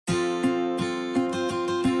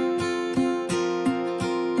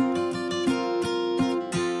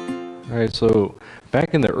right, so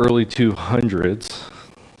back in the early 200s,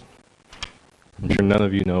 I'm sure none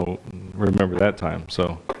of you remember that time.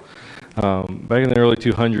 So back in the early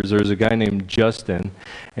 200s, there was a guy named Justin,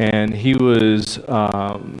 and he wasn't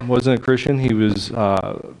a Christian. He was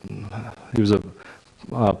a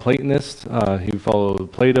Platonist. He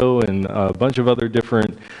followed Plato and a bunch of other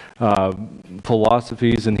different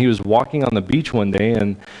philosophies, and he was walking on the beach one day,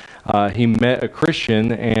 and he met a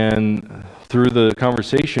Christian, and through the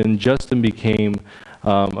conversation, Justin became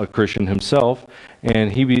a Christian himself,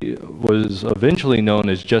 and he was eventually known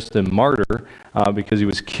as Justin Martyr because he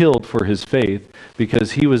was killed for his faith,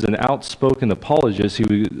 because he was an outspoken apologist.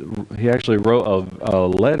 He actually wrote a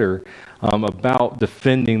letter about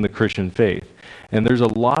defending the Christian faith. And there's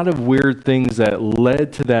a lot of weird things that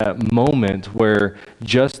led to that moment where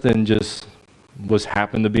Justin just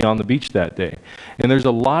happened to be on the beach that day. And there's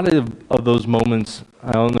a lot of those moments,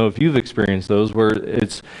 I don't know if you've experienced those, where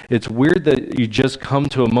it's weird that you just come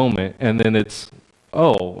to a moment and then it's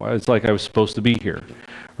like I was supposed to be here,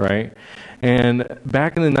 right? And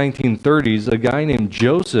back in the 1930s, a guy named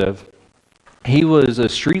Joseph, he was a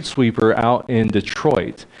street sweeper out in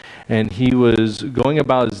Detroit. And he was going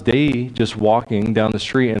about his day just walking down the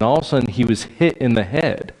street, and all of a sudden he was hit in the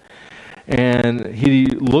head. And he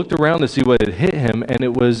looked around to see what had hit him, and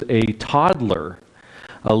it was a toddler.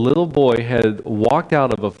 A little boy had walked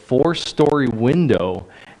out of a 4-story window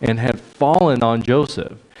and had fallen on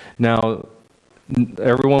Joseph. Now,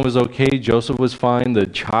 everyone was okay. Joseph was fine. The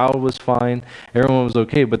child was fine. Everyone was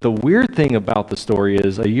okay. But the weird thing about the story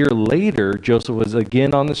is a year later, Joseph was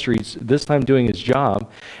again on the streets, this time doing his job,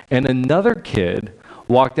 and another kid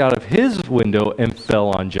walked out of his window and fell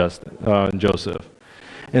on Joseph.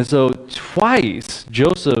 And so twice,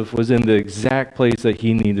 Joseph was in the exact place that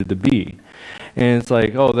he needed to be. And it's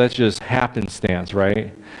like, that's just happenstance,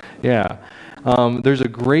 right? Yeah. There's a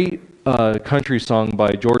great country song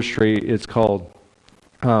by George Strait. It's called,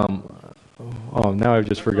 now I've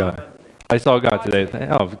just forgot. I Saw God Today.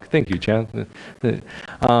 Oh, thank you, Chad.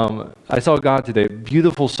 I Saw God Today.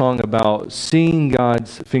 Beautiful song about seeing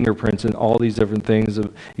God's fingerprints in all these different things.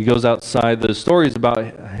 He goes outside. The story is about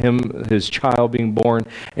his child being born,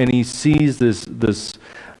 and he sees this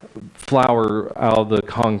flower out of the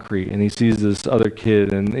concrete, and he sees this other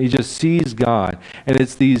kid, and he just sees God. And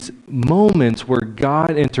it's these moments where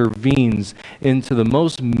God intervenes into the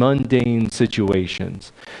most mundane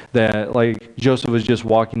situations, that like Joseph was just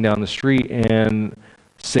walking down the street and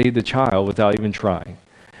saved the child without even trying.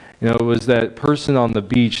 It was that person on the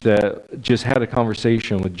beach that just had a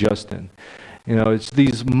conversation with Justin. It's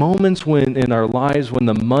these moments in our lives when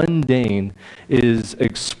the mundane is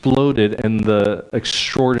exploded and the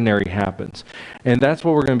extraordinary happens. And that's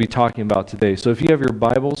what we're going to be talking about today. So if you have your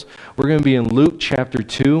Bibles, we're going to be in Luke chapter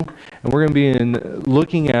 2, and we're going to be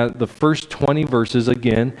looking at the first 20 verses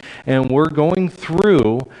again, and we're going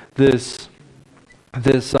through this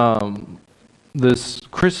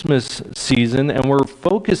Christmas season, and we're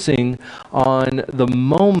focusing on the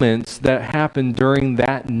moments that happened during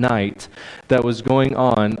that night that was going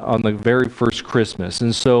on the very first Christmas.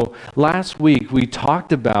 And so last week we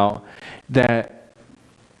talked about that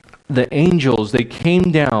the angels, they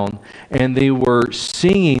came down and they were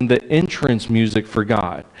singing the entrance music for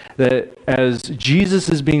God. That as Jesus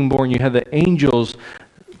is being born, you have the angels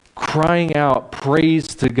crying out praise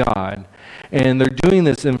to God. And they're doing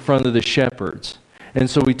this in front of the shepherds. And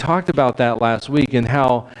so we talked about that last week, and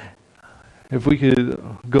how, if we could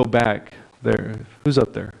go back there. Who's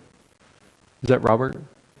up there? Is that Robert?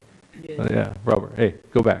 Yeah. Yeah, Robert. Hey,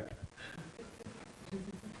 go back.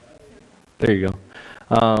 There you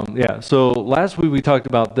go. So last week we talked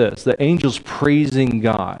about this, the angels praising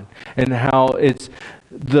God, and how it's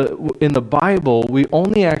in the Bible, we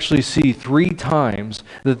only actually see 3 times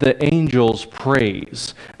that the angels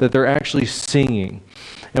praise, that they're actually singing.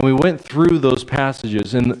 And we went through those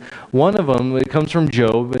passages, and one of them, it comes from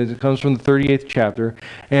Job, it comes from the 38th chapter,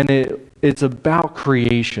 and it's about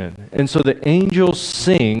creation. And so the angels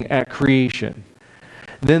sing at creation.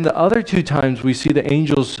 Then the other 2 times we see the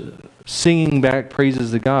angels singing back praises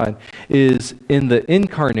to God is in the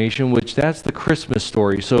incarnation, which that's the Christmas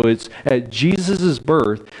story. So it's at Jesus'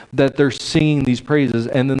 birth that they're singing these praises.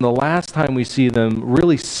 And then the last time we see them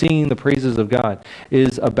really singing the praises of God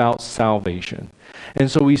is about salvation. And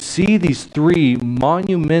so we see these 3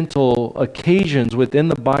 monumental occasions within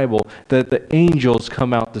the Bible that the angels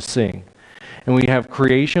come out to sing. And we have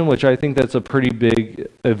creation, which I think that's a pretty big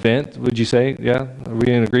event. Would you say? Yeah? Are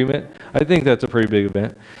we in agreement? I think that's a pretty big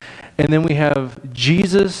event. And then we have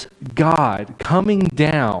Jesus, God, coming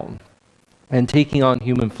down and taking on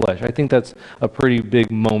human flesh. I think that's a pretty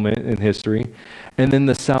big moment in history. And then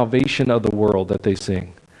the salvation of the world that they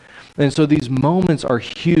sing. And so these moments are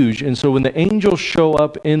huge. And so when the angels show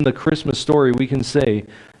up in the Christmas story, we can say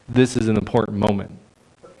this is an important moment.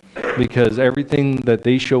 Because everything that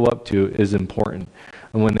they show up to is important.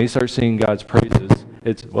 And when they start singing God's praises,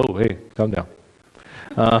 it's, whoa, hey, calm down.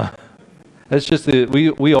 That's just,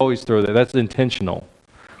 we always throw that. That's intentional.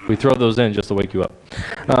 We throw those in just to wake you up.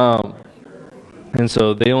 And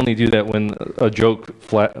so they only do that when a joke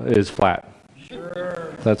is flat.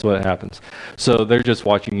 Sure. That's what happens. So they're just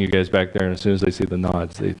watching you guys back there, and as soon as they see the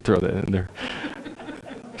nods, they throw that in there.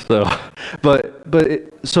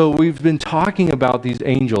 So we've been talking about these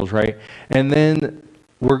angels, right? And then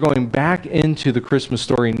we're going back into the Christmas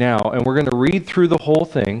story now, and we're going to read through the whole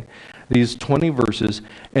thing, these 20 verses,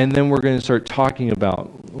 and then we're going to start talking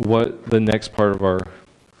about what the next part of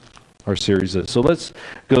our series is. So let's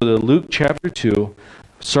go to Luke chapter 2,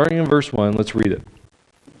 starting in verse 1. Let's read it.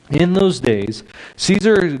 In those days,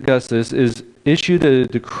 Caesar Augustus issued a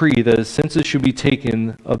decree that a census should be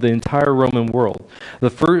taken of the entire Roman world.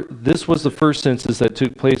 This was the first census that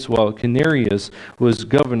took place while Quirinius was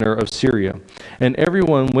governor of Syria, and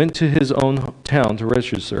everyone went to his own town to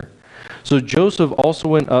register. So Joseph also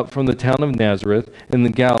went up from the town of Nazareth in the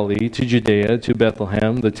Galilee to Judea to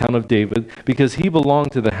Bethlehem, the town of David, because he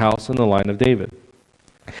belonged to the house and the line of David.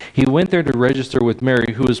 He went there to register with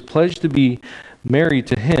Mary, who was pledged to be married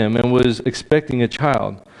to him and was expecting a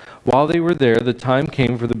child. While they were there, the time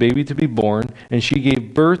came for the baby to be born, and she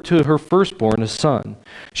gave birth to her firstborn, a son.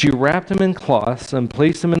 She wrapped him in cloths and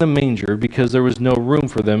placed him in a manger because there was no room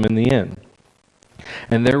for them in the inn.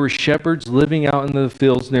 And there were shepherds living out in the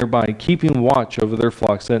fields nearby, keeping watch over their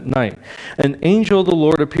flocks at night. An angel of the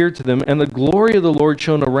Lord appeared to them, and the glory of the Lord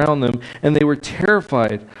shone around them, and they were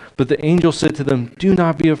terrified. But the angel said to them, "Do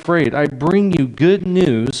not be afraid. I bring you good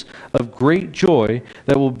news of great joy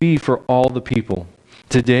that will be for all the people.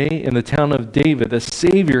 Today, in the town of David, a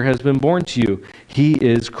Savior has been born to you. He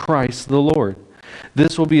is Christ the Lord.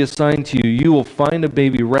 This will be a sign to you. You will find a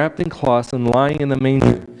baby wrapped in cloths and lying in the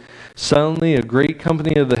manger." Suddenly, a great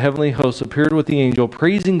company of the heavenly hosts appeared with the angel,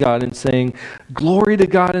 praising God and saying, "Glory to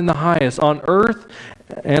God in the highest, on earth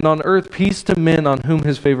peace to men on whom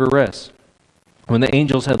his favor rests." When the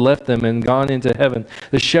angels had left them and gone into heaven,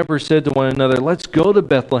 the shepherds said to one another, "Let's go to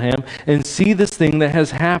Bethlehem and see this thing that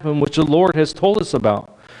has happened, which the Lord has told us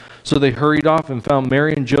about." So they hurried off and found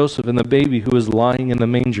Mary and Joseph and the baby who was lying in the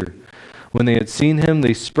manger. When they had seen him,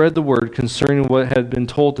 they spread the word concerning what had been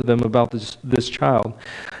told to them about this child.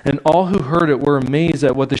 And all who heard it were amazed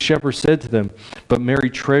at what the shepherds said to them. But Mary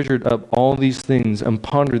treasured up all these things and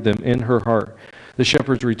pondered them in her heart. The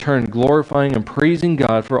shepherds returned, glorifying and praising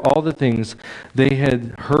God for all the things they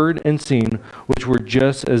had heard and seen, which were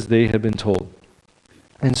just as they had been told.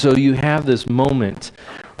 And so you have this moment,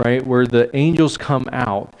 right, where the angels come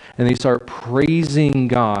out and they start praising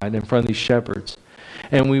God in front of these shepherds.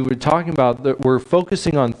 And we were talking about that we're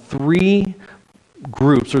focusing on three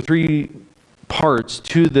groups or three parts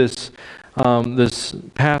to this this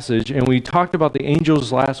passage, and we talked about the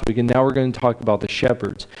angels last week, and now we're going to talk about the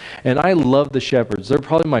shepherds. And I love the shepherds. They're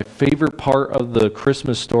probably my favorite part of the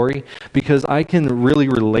Christmas story because I can really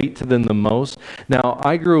relate to them the most. Now,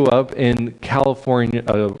 I grew up in California,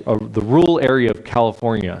 the rural area of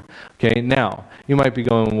California. Okay, now you might be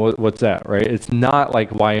going, what's that, right? It's not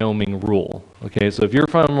like Wyoming rural. Okay, so if you're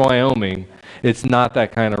from Wyoming, it's not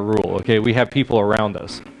that kind of rural. Okay, we have people around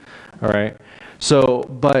us. All right. So,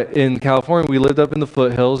 but in California, we lived up in the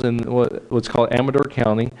foothills in what's called Amador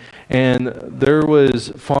County, and there was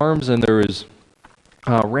farms and there was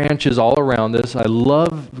ranches all around us. I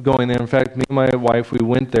love going there. In fact, me and my wife, we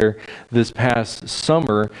went there this past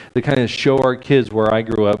summer to kind of show our kids where I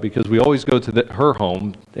grew up because we always go to her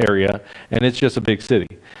home area, and it's just a big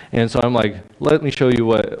city. And so I'm like, let me show you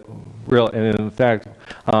what real, and in fact,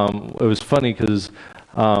 it was funny because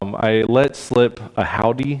I let slip a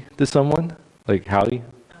howdy to someone. Like, howdy?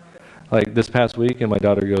 Like, this past week, and my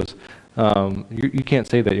daughter goes, you can't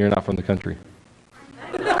say that, you're not from the country.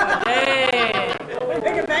 Hey!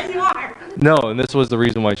 I bet you are. No, and this was the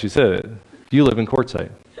reason why she said it. You live in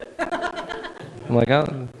Quartzsite. I'm like, I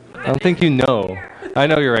don't think you know. I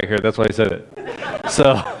know you're right here, that's why I said it.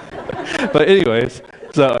 So, but anyways,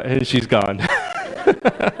 and she's gone.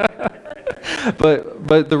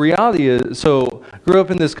 But the reality is, so, grew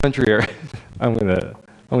up in this country area. I'm gonna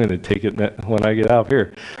take it when I get out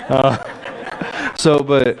here. So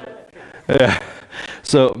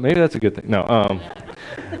maybe that's a good thing. No,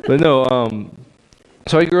 but no.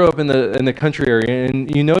 So I grew up in the country area,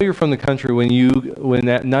 and you know you're from the country when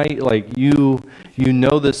at night, like you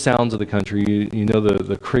know the sounds of the country. You know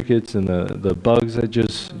the crickets and the bugs that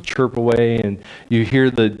just chirp away, and you hear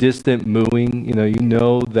the distant mooing. You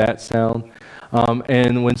know that sound.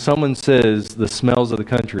 And when someone says the smells of the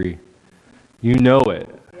country, you know it.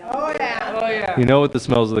 Oh yeah. Oh yeah. You know what the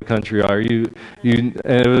smells of the country are. And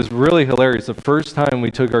it was really hilarious. The first time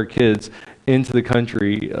we took our kids into the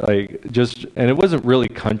country, and it wasn't really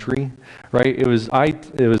country, right? It was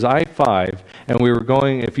I-5, and we were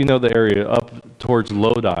going, if you know the area, up towards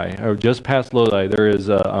Lodi, or just past Lodi. There is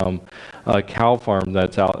a cow farm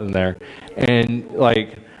that's out in there, and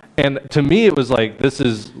to me it was like, this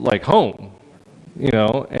is like home.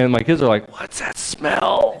 And my kids are like, what's that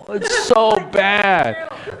smell? It's so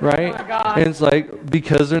bad, right? Oh, and it's like,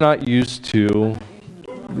 because they're not used to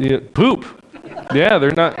poop. Yeah,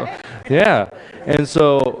 they're not. Yeah. And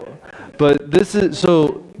so, but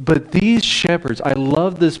these shepherds, I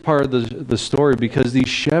love this part of the story, because these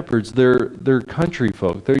shepherds, they're country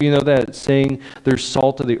folk. They're, that saying, they're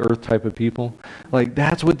salt of the earth type of people. Like,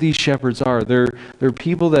 that's what these shepherds are. They're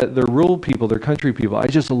people they're rural people, they're country people. I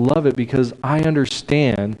just love it because I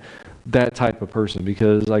understand that type of person,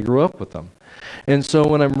 because I grew up with them. And so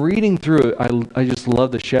when I'm reading through it, I just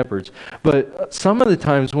love the shepherds. But some of the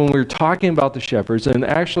times when we're talking about the shepherds, and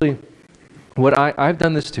actually what I've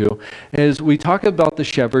done this too, is we talk about the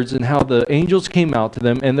shepherds and how the angels came out to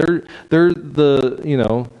them, and they're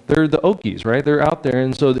the Okies, right? They're out there,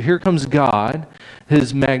 and so here comes God,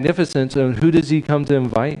 His magnificence, and who does He come to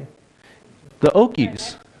invite? The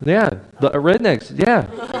Okies. Yeah, the rednecks. Yeah.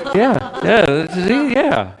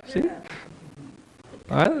 See?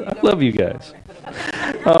 I love you guys.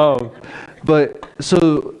 But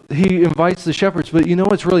so He invites the shepherds. But you know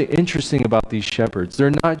what's really interesting about these shepherds?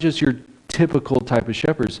 They're not just your typical type of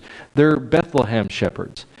shepherds. They're Bethlehem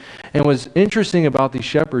shepherds. And what's interesting about these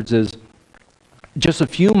shepherds is just a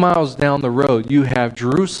few miles down the road, you have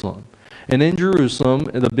Jerusalem. And in Jerusalem,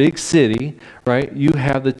 in the big city, right, you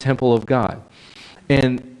have the temple of God.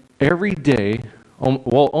 And every day,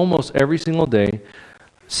 almost every single day,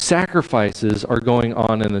 sacrifices are going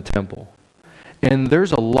on in the temple. And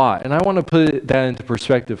there's a lot. And I want to put that into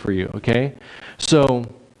perspective for you, okay? So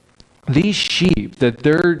these sheep that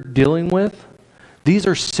they're dealing with, these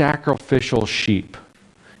are sacrificial sheep.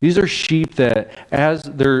 These are sheep that, as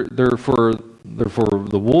they're for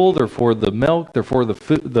the wool, they're for the milk, they're for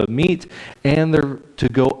the meat, and they're to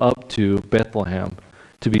go up to Bethlehem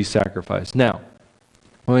to be sacrificed. Now,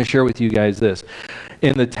 I want to share with you guys this.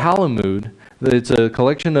 In the Talmud, it's a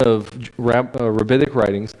collection of rabbinic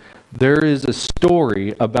writings. There is a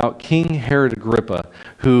story about King Herod Agrippa,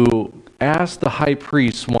 who asked the high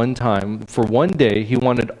priest one time, for one day, he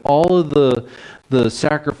wanted all of the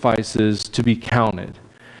sacrifices to be counted.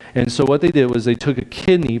 And so what they did was they took a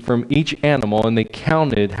kidney from each animal, and they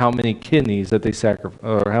counted how many kidneys that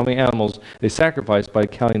or how many animals they sacrificed by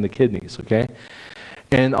counting the kidneys, okay?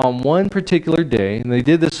 And on one particular day, and they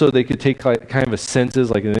did this so they could take kind of a census,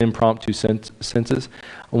 like an impromptu census.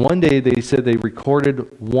 One day they said they recorded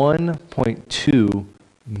 1.2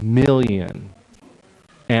 million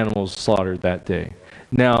animals slaughtered that day.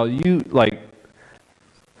 Now,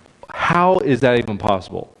 how is that even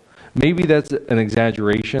possible? Maybe that's an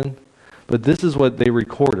exaggeration, but this is what they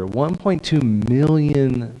recorded. 1.2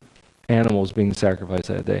 million animals being sacrificed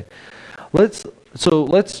that day. Let's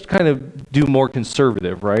kind of do more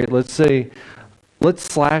conservative, right? Let's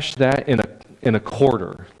slash that in a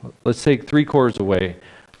quarter. Let's take 3/4 away.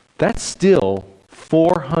 That's still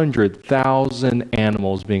 400,000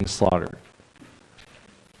 animals being slaughtered.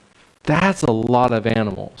 That's a lot of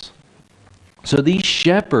animals. So these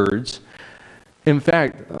shepherds, in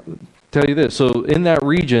fact, tell you this. So in that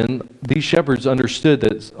region, these shepherds understood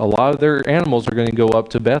that a lot of their animals are going to go up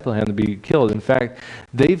to Bethlehem to be killed. In fact,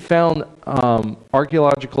 they've found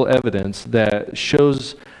archaeological evidence that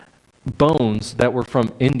shows bones that were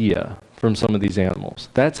from India from some of these animals.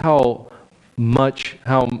 That's how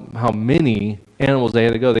many animals they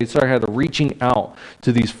had to go. They started reaching out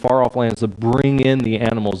to these far-off lands to bring in the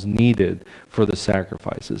animals needed for the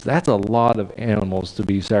sacrifices. That's a lot of animals to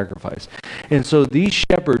be sacrificed. And so these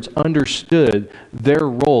shepherds understood their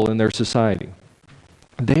role in their society.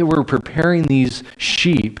 They were preparing these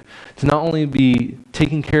sheep to not only be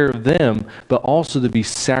taking care of them, but also to be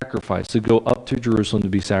sacrificed, to go up to Jerusalem to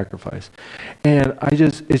be sacrificed. And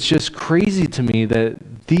it's just crazy to me that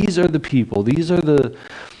these are the people, these are the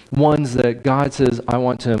ones that God says, I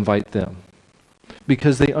want to invite them.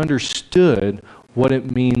 Because they understood what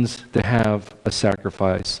it means to have a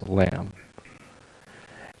sacrifice lamb.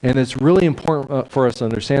 And it's really important for us to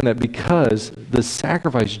understand that, because the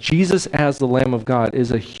sacrifice, Jesus as the Lamb of God,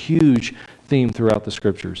 is a huge theme throughout the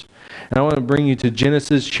Scriptures. And I want to bring you to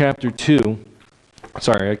Genesis chapter 2.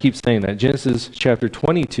 Sorry, I keep saying that. Genesis chapter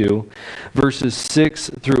 22, verses 6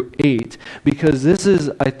 through 8, because this is,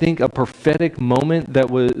 I think, a prophetic moment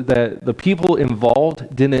that the people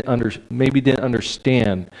involved maybe didn't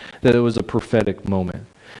understand that it was a prophetic moment.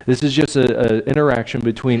 This is just an interaction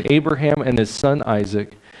between Abraham and his son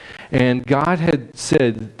Isaac. And God had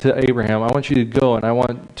said to Abraham, I want you to go and I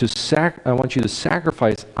want you to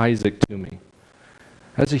sacrifice Isaac to me.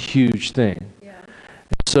 That's a huge thing. Yeah.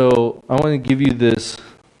 So I want to give you this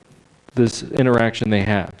interaction they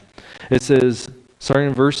have. It says, starting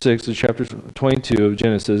in verse 6 of chapter 22 of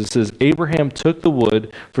Genesis, it says, Abraham took the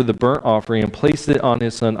wood for the burnt offering and placed it on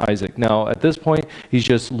his son Isaac. Now, at this point, he's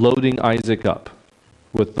just loading Isaac up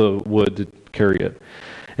with the wood to carry it.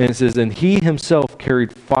 And it says, and he himself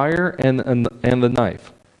carried fire and the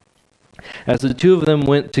knife. As the two of them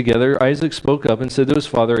went together, Isaac spoke up and said to his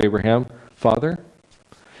father Abraham, Father?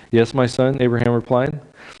 Yes, my son, Abraham replied.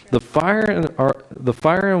 The fire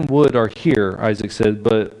and wood are here, Isaac said,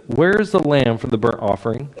 but where is the lamb for the burnt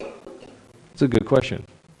offering? It's a good question.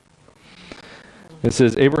 It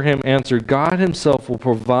says, Abraham answered, God himself will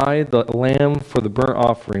provide the lamb for the burnt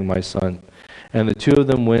offering, my son. And the two of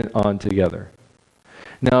them went on together.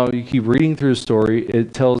 Now, you keep reading through the story,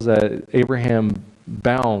 it tells that Abraham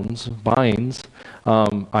binds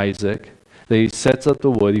Isaac. He sets up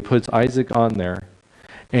the wood, he puts Isaac on there,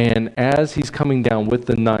 and as he's coming down with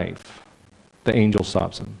the knife, the angel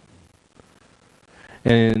stops him.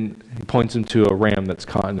 And he points him to a ram that's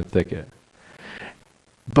caught in the thicket.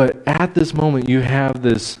 But at this moment, you have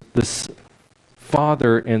this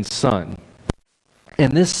father and son.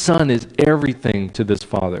 And this son is everything to this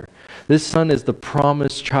father. This son is the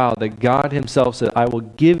promised child that God himself said, I will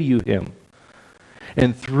give you him.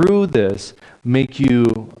 And through this, make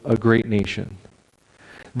you a great nation.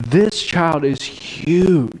 This child is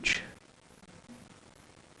huge.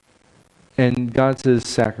 And God says,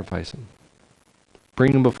 sacrifice him.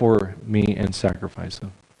 Bring him before me and sacrifice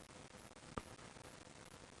him.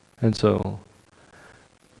 And so,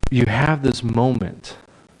 you have this moment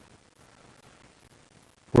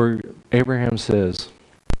where Abraham says,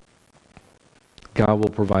 God will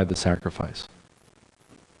provide the sacrifice.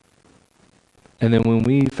 And then when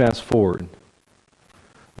we fast forward,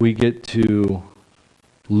 we get to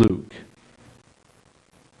Luke.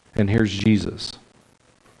 And here's Jesus.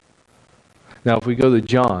 Now if we go to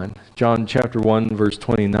John chapter 1, verse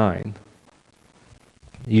 29,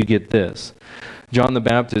 you get this. John the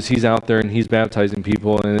Baptist, he's out there and he's baptizing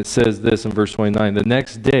people, and it says this in verse 29. The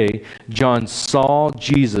next day, John saw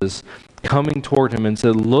Jesus coming toward him and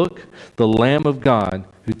said, look, the Lamb of God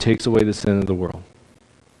who takes away the sin of the world.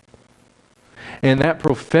 And that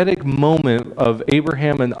prophetic moment of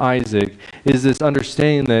Abraham and Isaac is this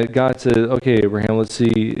understanding that God said, okay, Abraham, let's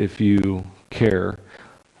see if you care.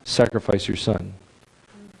 Sacrifice your son.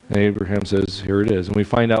 And Abraham says, here it is. And we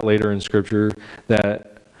find out later in Scripture that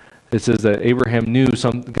it says that Abraham knew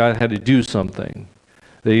God had to do something.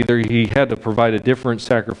 That either he had to provide a different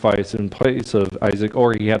sacrifice in place of Isaac,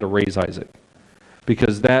 or he had to raise Isaac.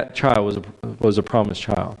 Because that child was a promised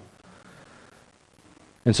child.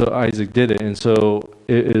 And so Isaac did it. And so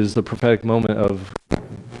it is the prophetic moment of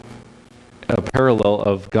a parallel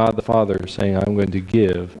of God the Father saying, I'm going to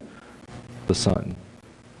give the Son.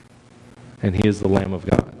 And he is the Lamb of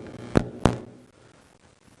God.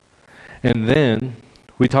 And then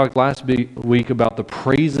we talked last week about the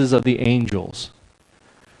praises of the angels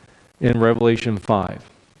in Revelation 5.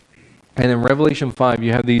 And in Revelation 5,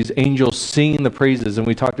 you have these angels singing the praises, and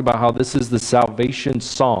we talked about how this is the salvation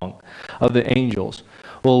song of the angels.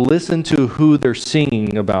 Well, listen to who they're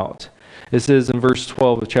singing about. It says in verse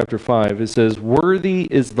 12 of chapter 5, it says, worthy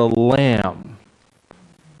is the Lamb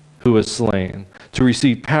who was slain to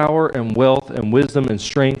receive power and wealth and wisdom and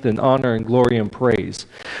strength and honor and glory and praise.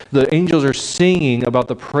 The angels are singing about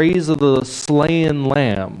the praise of the slain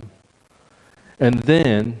Lamb. And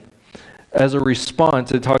then, as a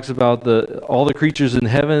response, it talks about all the creatures in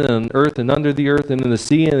heaven and earth and under the earth and in the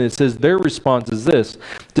sea, and it says their response is this: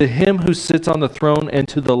 to him who sits on the throne and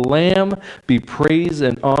to the Lamb be praise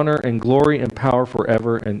and honor and glory and power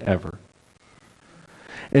forever and ever.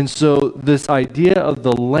 And so this idea of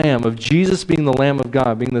the Lamb, of Jesus being the Lamb of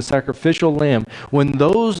God, being the sacrificial Lamb, when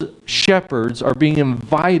those shepherds are being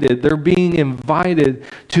invited, they're being invited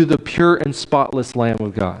to the pure and spotless Lamb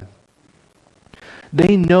of God.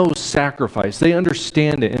 They know sacrifice. They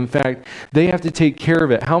understand it. In fact, they have to take care of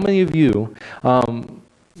it. How many of you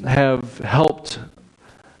have helped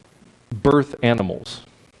birth animals?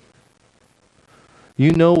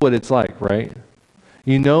 You know what it's like, right?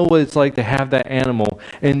 You know what it's like to have that animal,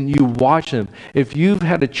 and you watch them. If you've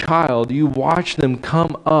had a child, you watch them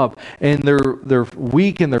come up, and they're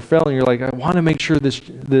weak and they're failing. You're like, I want to make sure this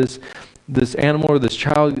animal or this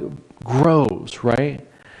child grows, right?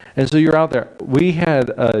 And so you're out there. We had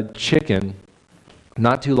a chicken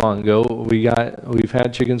not too long ago. We've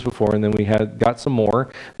had chickens before, and then we got some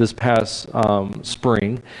more this past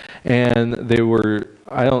spring, and they were.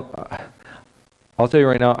 I'll tell you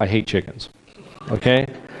right now, I hate chickens. Okay,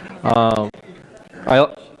 I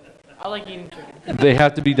like eating chicken. They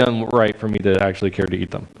have to be done right for me to actually care to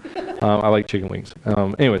eat them. I like chicken wings.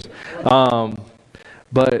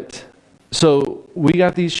 But so we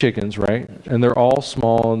got these chickens, right? And they're all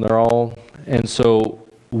small, and so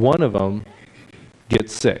one of them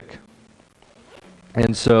gets sick.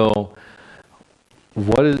 And so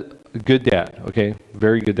what is a good dad? Okay,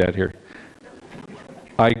 very good dad here.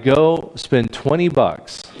 I go spend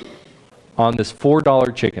 $20 on this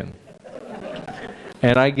 $4 chicken,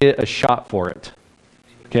 and I get a shot for it.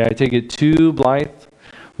 Okay, I take it to Blythe.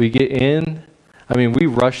 We get in. I mean, we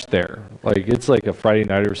rush there. Like, it's like a Friday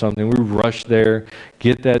night or something. We rush there,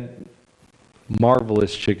 get that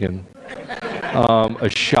marvelous chicken, a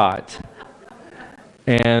shot.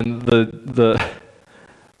 And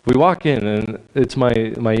we walk in, and it's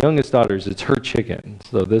my youngest daughter's. It's her chicken.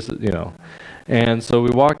 So this is, And so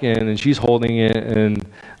we walk in, and she's holding it, and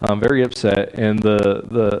I'm very upset. And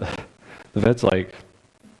the vet's like,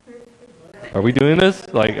 "Are we doing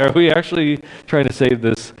this? Like, are we actually trying to save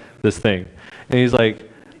this thing?" And he's like,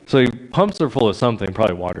 so he pumps her full of something,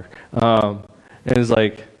 probably water. And he's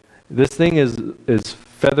like, "This thing is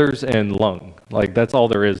feathers and lung. Like, that's all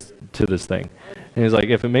there is to this thing." And he's like,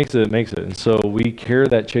 "If it makes it, it makes it." And so we carry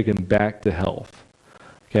that chicken back to health.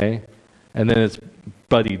 Okay, and then its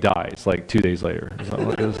buddy dies like 2 days later, or something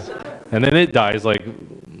like this. And then it dies like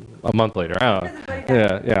a month later. I don't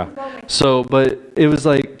know. Yeah. So, but it was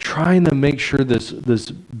like trying to make sure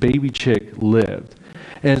this baby chick lived.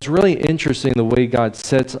 And it's really interesting the way God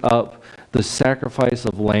sets up the sacrifice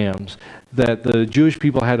of lambs, that the Jewish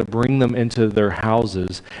people had to bring them into their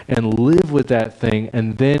houses and live with that thing,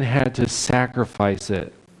 and then had to sacrifice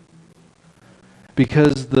it.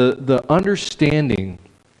 Because the understanding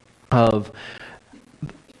of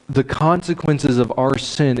the consequences of our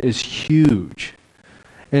sin is huge.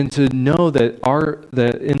 And to know that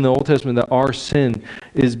in the Old Testament that our sin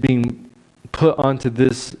is being put onto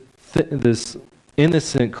this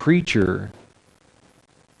innocent creature,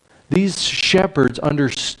 these shepherds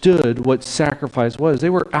understood what sacrifice was. They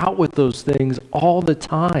were out with those things all the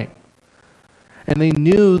time. And they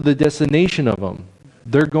knew the destination of them.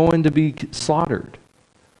 They're going to be slaughtered.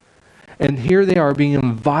 And here they are being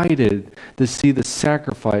invited to see the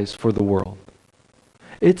sacrifice for the world.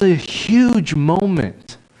 It's a huge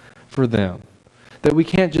moment for them that we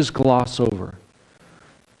can't just gloss over.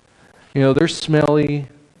 They're smelly,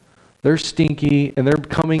 they're stinky, and they're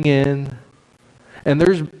coming in. And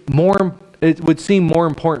there's more, it would seem more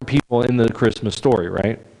important people in the Christmas story,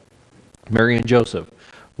 right? Mary and Joseph.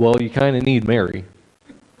 Well, you kind of need Mary,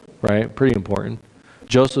 right? Pretty important.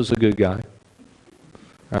 Joseph's a good guy,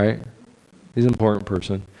 right? He's an important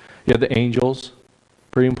person. You have the angels,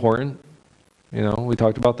 pretty important. We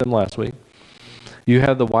talked about them last week. You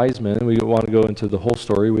have the wise men. We want to go into the whole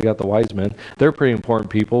story. We got the wise men. They're pretty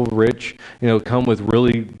important people, rich, come with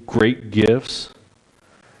really great gifts.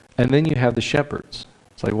 And then you have the shepherds.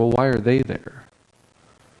 It's like, well, why are they there?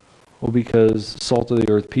 Well, because salt of the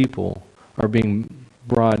earth people are being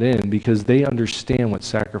brought in because they understand what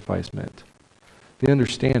sacrifice meant. They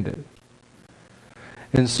understand it.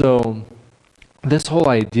 And so this whole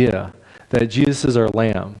idea that Jesus is our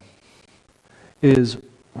lamb is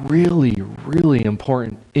really, really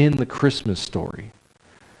important in the Christmas story.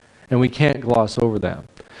 And we can't gloss over that.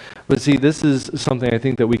 But see, this is something I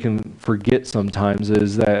think that we can forget sometimes,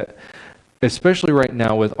 is that, especially right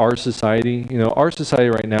now with our society, our society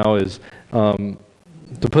right now is, to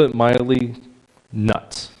put it mildly,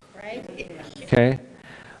 nuts. Right. Okay?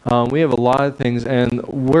 We have a lot of things, and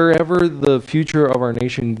wherever the future of our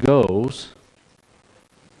nation goes,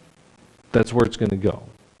 that's where it's going to go.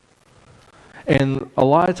 And a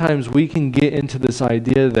lot of times we can get into this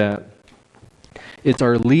idea that it's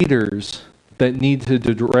our leaders that need to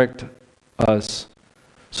direct us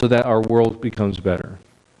so that our world becomes better.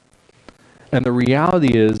 And the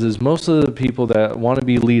reality is most of the people that want to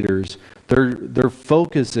be leaders, their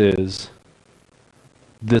focus is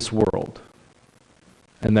this world.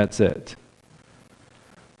 And that's it.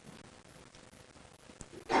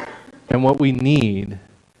 And what we need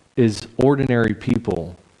is ordinary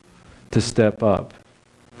people to step up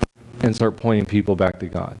and start pointing people back to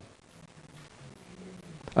God.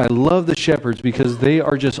 I love the shepherds because they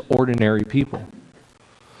are just ordinary people.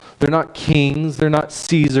 They're not kings, they're not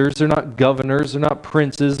Caesars, they're not governors, they're not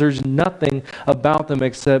princes. There's nothing about them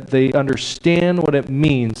except they understand what it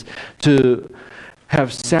means to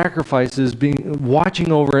have sacrifices being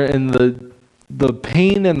watching over it, and the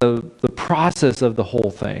pain and the process of the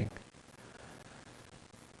whole thing.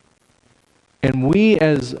 And we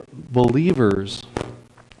as believers,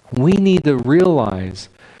 we need to realize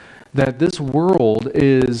that this world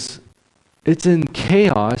it's in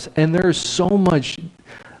chaos, and there's so much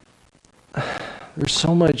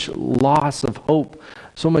loss of hope,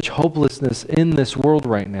 so much hopelessness in this world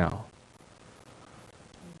right now.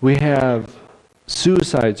 We have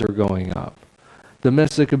suicides are going up.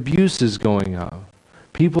 Domestic abuse is going up.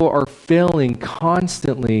 People are failing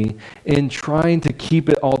constantly in trying to keep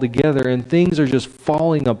it all together, and things are just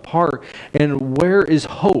falling apart. And where is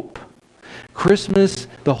hope? Christmas,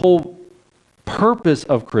 the whole purpose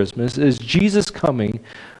of Christmas is Jesus coming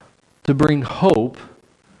to bring hope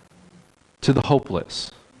to the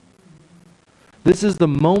hopeless. This is the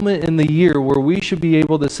moment in the year where we should be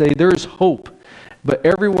able to say there's hope, but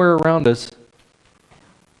everywhere around us,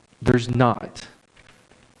 there's not.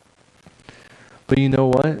 But you know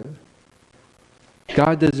what?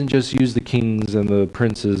 God doesn't just use the kings and the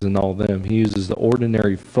princes and all them. He uses the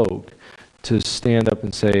ordinary folk to stand up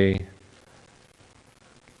and say,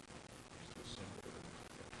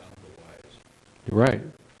 you're right.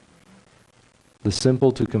 The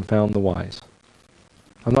simple to confound the wise.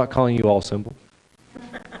 I'm not calling you all simple.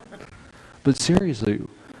 But seriously,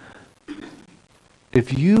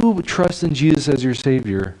 if you trust in Jesus as your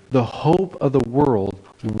Savior, the hope of the world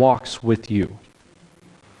walks with you.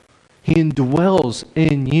 He indwells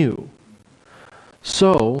in you.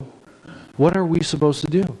 So, what are we supposed to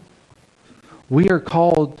do? We are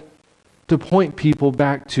called to point people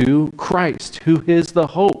back to Christ, who is the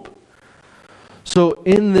hope. So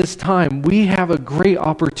in this time, we have a great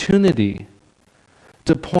opportunity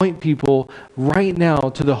to point people right now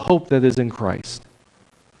to the hope that is in Christ.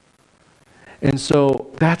 And so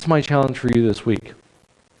that's my challenge for you this week,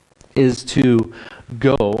 is to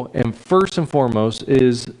go and first and foremost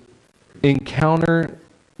is encounter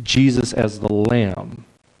Jesus as the Lamb,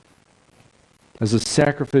 as a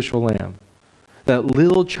sacrificial lamb. That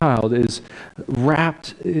little child is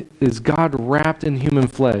God wrapped in human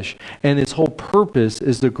flesh, and his whole purpose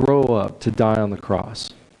is to grow up to die on the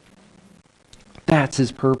cross. That's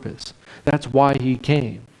his purpose. That's why he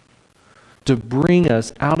came. To bring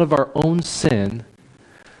us out of our own sin,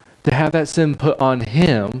 to have that sin put on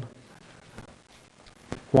him.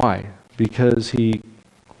 Why? Because he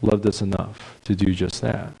loved us enough to do just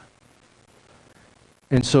that.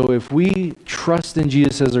 And so if we trust in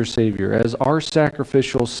Jesus as our Savior, as our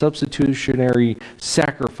sacrificial, substitutionary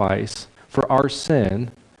sacrifice for our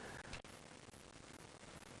sin,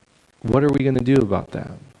 what are we going to do about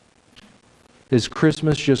that? Is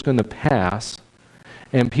Christmas just going to pass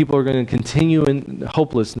and people are going to continue in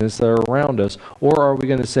hopelessness that are around us? Or are we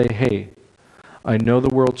going to say, hey, I know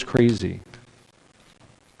the world's crazy.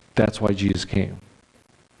 That's why Jesus came.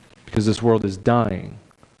 Because this world is dying.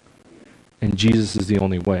 And Jesus is the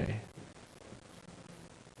only way.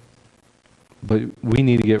 But we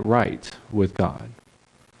need to get right with God.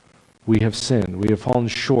 We have sinned. We have fallen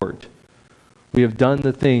short. We have done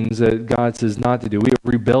the things that God says not to do. We have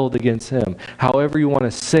rebelled against him. However you want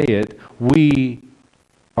to say it, we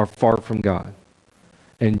are far from God.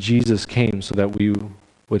 And Jesus came so that we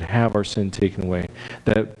would have our sin taken away,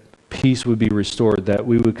 that peace would be restored, that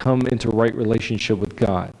we would come into right relationship with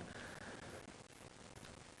God.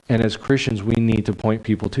 And as Christians, we need to point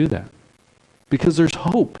people to that. Because there's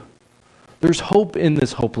hope. There's hope in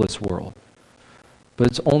this hopeless world. But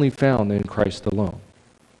it's only found in Christ alone.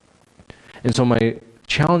 And so my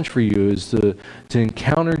challenge for you is to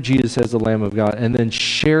encounter Jesus as the Lamb of God and then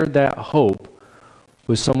share that hope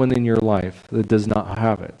with someone in your life that does not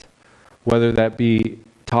have it. Whether that be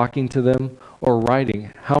talking to them or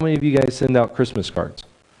writing. How many of you guys send out Christmas cards?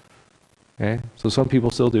 Okay, so some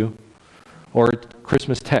people still do. Or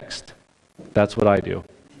Christmas text. That's what I do.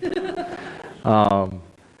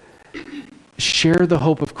 Share the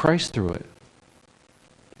hope of Christ through it.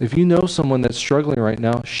 If you know someone that's struggling right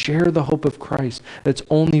now, share the hope of Christ that's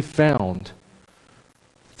only found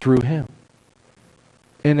through him.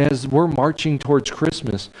 And as we're marching towards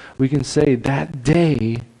Christmas, we can say that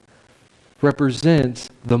day represents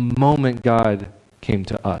the moment God came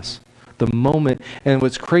to us. The moment, and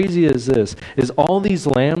what's crazy is this, is all these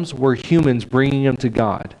lambs were humans bringing them to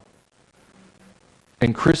God.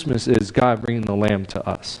 And Christmas is God bringing the lamb to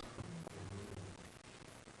us.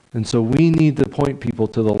 And so we need to point people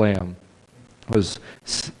to the Lamb that was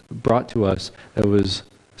brought to us, that was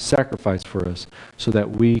sacrificed for us, so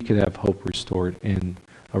that we could have hope restored in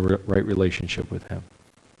a right relationship with him.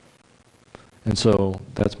 And so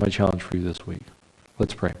that's my challenge for you this week.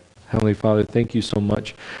 Let's pray. Heavenly Father, thank you so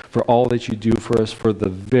much for all that you do for us, for the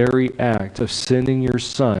very act of sending your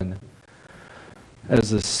Son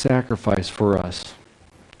as a sacrifice for us.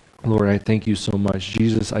 Lord, I thank you so much.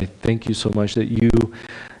 Jesus, I thank you so much that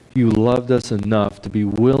you loved us enough to be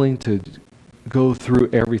willing to go through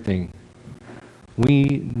everything.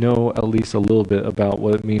 We know at least a little bit about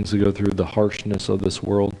what it means to go through the harshness of this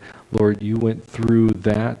world. Lord, you went through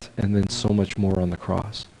that and then so much more on the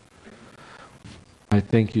cross. I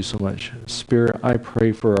thank you so much. Spirit, I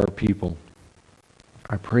pray for our people.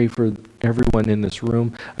 I pray for everyone in this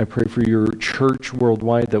room. I pray for your church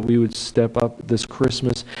worldwide, that we would step up this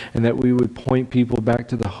Christmas and that we would point people back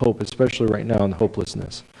to the hope, especially right now in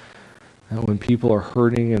hopelessness. And when people are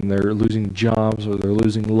hurting and they're losing jobs or they're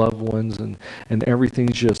losing loved ones and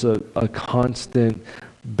everything's just a constant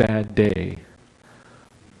bad day,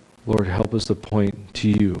 Lord, help us to point to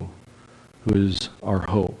you, who is our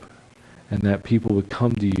hope, and that people would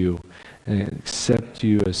come to you and accept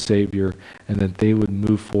you as Savior, and that they would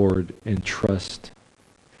move forward in trust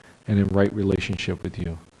and in right relationship with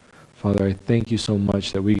you. Father, I thank you so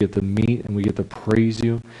much that we get to meet and we get to praise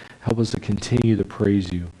you. Help us to continue to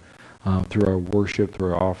praise you through our worship,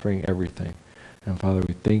 through our offering, everything. And Father,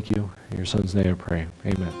 we thank you. In your Son's name I pray.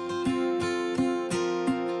 Amen.